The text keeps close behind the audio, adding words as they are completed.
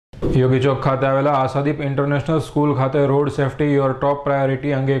યોગી ચોક ખાતે આવેલા Ashadeep international school ખાતે road safety your top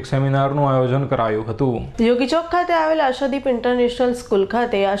priority અંગે એક સેમિનારનું આયોજન કરાયું હતું। યોગી ચોક ખાતે આવેલા આશાદીપ ઇન્ટરનેશનલ સ્કૂલ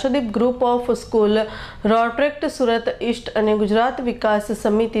ખાતે Ashadeep group of school, રોટ્રેક્ટ Surat East અને ગુજરાત વિકાસ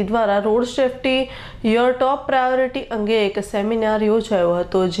સમિતિ દ્વારા road safety your top priority અંગે એક સેમિનાર યોજાયો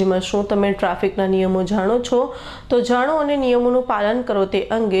હતો, જેમાં શું તમે ટ્રાફિકના નિયમો જાણો છો તો જાણો અને નિયમોનું પાલન કરો તે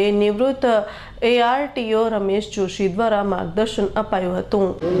અંગે નિવૃત્ત ARTO રમેશ જોશી દ્વારા માર્ગદર્શન અપાયું હતું।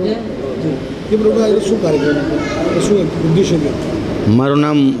 મારું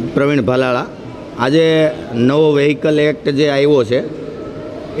નામ પ્રવીણ ભાલાળા। આજે નવો વ્હીકલ એક્ટ જે આવ્યો છે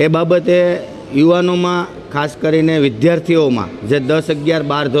એ બાબતે યુવાનોમાં ખાસ કરીને વિદ્યાર્થીઓમાં જે 10, 11,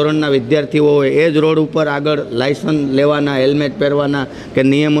 12 ધોરણના વિદ્યાર્થીઓ હોય એ જ રોડ ઉપર આગળ લાયસન્સ લેવાના, હેલ્મેટ પહેરવાના કે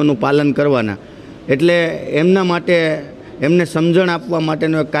નિયમોનું પાલન કરવાના, એટલે એમના માટે એમને સમજણ આપવા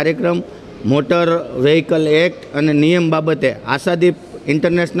માટેનો એક કાર્યક્રમ મોટર વ્હીકલ એક્ટ અને નિયમ બાબતે આશાદીપ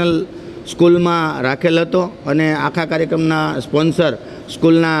ઇન્ટરનેશનલ સ્કૂલમાં રાખેલ હતો અને આખા કાર્યક્રમના સ્પોન્સર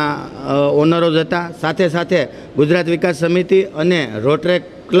સ્કૂલના ઓનરો જ હતા। સાથે સાથે ગુજરાત વિકાસ સમિતિ અને રોટરેક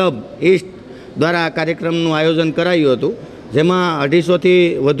ક્લબ ઈસ્ટ દ્વારા આ કાર્યક્રમનું આયોજન કરાયું હતું, જેમાં 250થી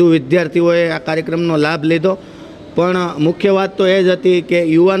વધુ વિદ્યાર્થીઓએ આ કાર્યક્રમનો લાભ લીધો। પણ મુખ્ય વાત તો એ જ હતી કે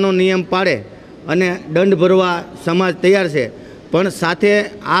યુવાનો નિયમ પાળે અને દંડ ભરવા સમાજ તૈયાર છે, પણ સાથે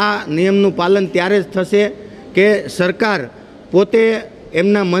આ નિયમનું પાલન ત્યારે જ થશે કે સરકાર પોતે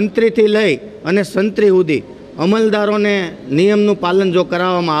એમના મંત્રીથી લઈ અને સંત્રી સુધી અમલદારોને નિયમનું પાલન જો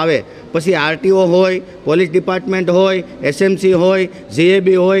કરાવવામાં આવે, પછી RTO હોય, પોલીસ ડિપાર્ટમેન્ટ હોય, SMC હોય, GAB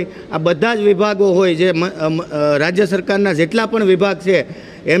હોય, આ બધા જ વિભાગો હોય, જે રાજ્ય સરકારના જેટલા પણ વિભાગ છે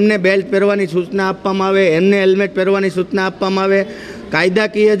એમને બેલ્ટ પહેરવાની સૂચના આપવામાં આવે, એમને હેલ્મેટ પહેરવાની સૂચના આપવામાં આવે।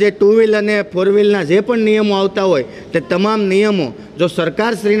 કાયદાકીય જે 2 વ્હીલ અને 4 વ્હીલના જે પણ નિયમો આવતા હોય તે તમામ નિયમો જો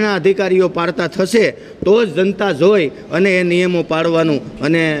સરકારશ્રીના અધિકારીઓ પાળતા થશે તો જ જનતા જોઈ અને એ નિયમો પાળવાનું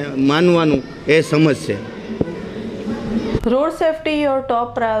અને માનવાનું એ સમજશે। Road safety your top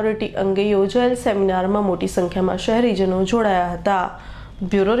priority અંગે યોજાયેલ સેમિનારમાં મોટી સંખ્યામાં શહેરીજનો જોડાયા હતા।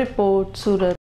 Bureau report, Surat.